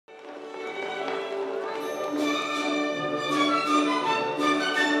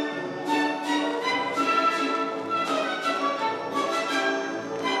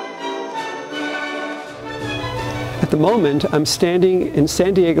At the moment, I'm standing in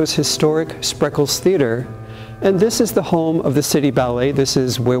San Diego's historic Spreckels Theater, and this is the home of the City Ballet. This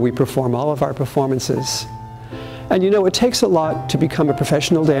is where we perform all of our performances. And you know, it takes a lot to become a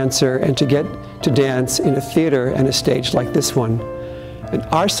professional dancer and to get to dance in a theater and a stage like this one. And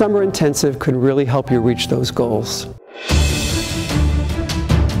our summer intensive could really help you reach those goals.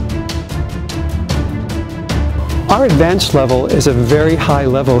 Our advanced level is a very high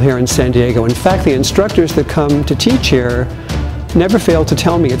level here in San Diego. In fact, the instructors that come to teach here never fail to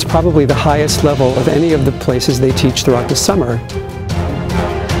tell me it's probably the highest level of any of the places they teach throughout the summer.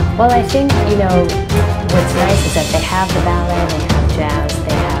 Well, I think, you know, what's nice is that they have the ballet, they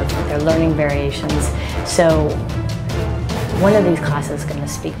have jazz, they're learning variations. So one of these classes is going to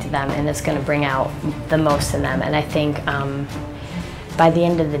speak to them and it's going to bring out the most in them. And I think by the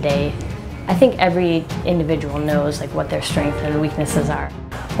end of the day, I think every individual knows like what their strengths and weaknesses are.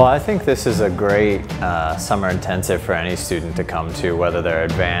 Well, I think this is a great summer intensive for any student to come to, whether they're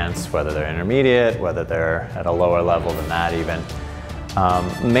advanced, whether they're intermediate, whether they're at a lower level than that even.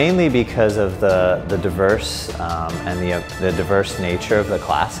 Mainly because of the diverse and the diverse nature of the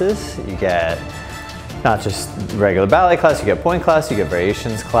classes. You get not just regular ballet class, you get point class, you get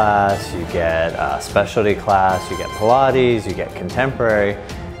variations class, you get specialty class, you get Pilates, you get contemporary.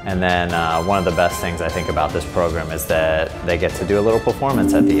 And then one of the best things I think about this program is that they get to do a little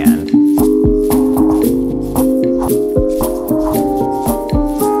performance at the end.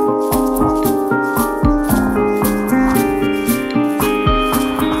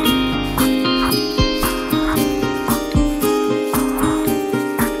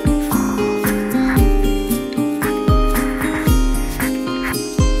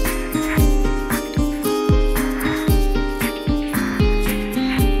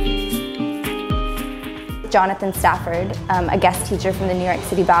 Jonathan Stafford, a guest teacher from the New York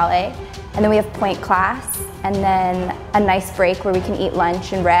City Ballet. And then we have point class, and then a nice break where we can eat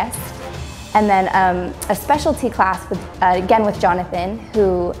lunch and rest. And then a specialty class, again with Jonathan,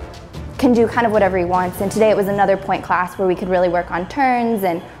 who can do kind of whatever he wants. And today it was another point class where we could really work on turns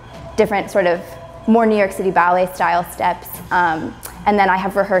and different sort of more New York City Ballet style steps. And then I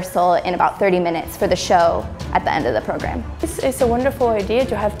have rehearsal in about 30 minutes for the show at the end of the program. It's a wonderful idea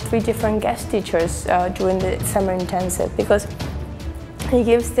to have 3 different guest teachers during the summer intensive, because it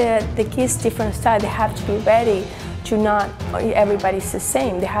gives the kids different style. They have to be ready to not everybody's the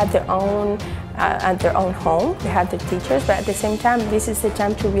same. They have their own at their own home. They have their teachers, but at the same time, this is the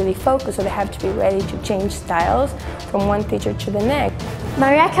time to really focus. So they have to be ready to change styles from one teacher to the next.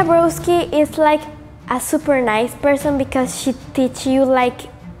 Maria Kabrowski is like a super nice person because she teaches you, like,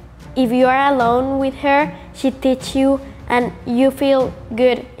 if you are alone with her, she teaches you and you feel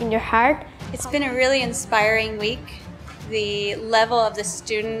good in your heart. It's been a really inspiring week. The level of the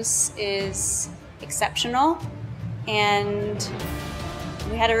students is exceptional, and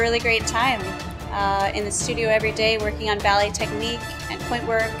we had a really great time in the studio every day working on ballet technique and point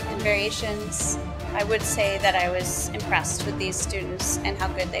work and variations. I would say that I was impressed with these students and how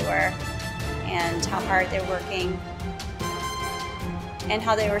good they were, and how hard they're working, and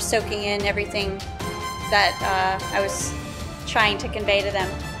how they were soaking in everything that I was trying to convey to them.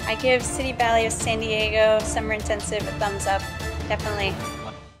 I give City Ballet of San Diego Summer Intensive a thumbs up, definitely.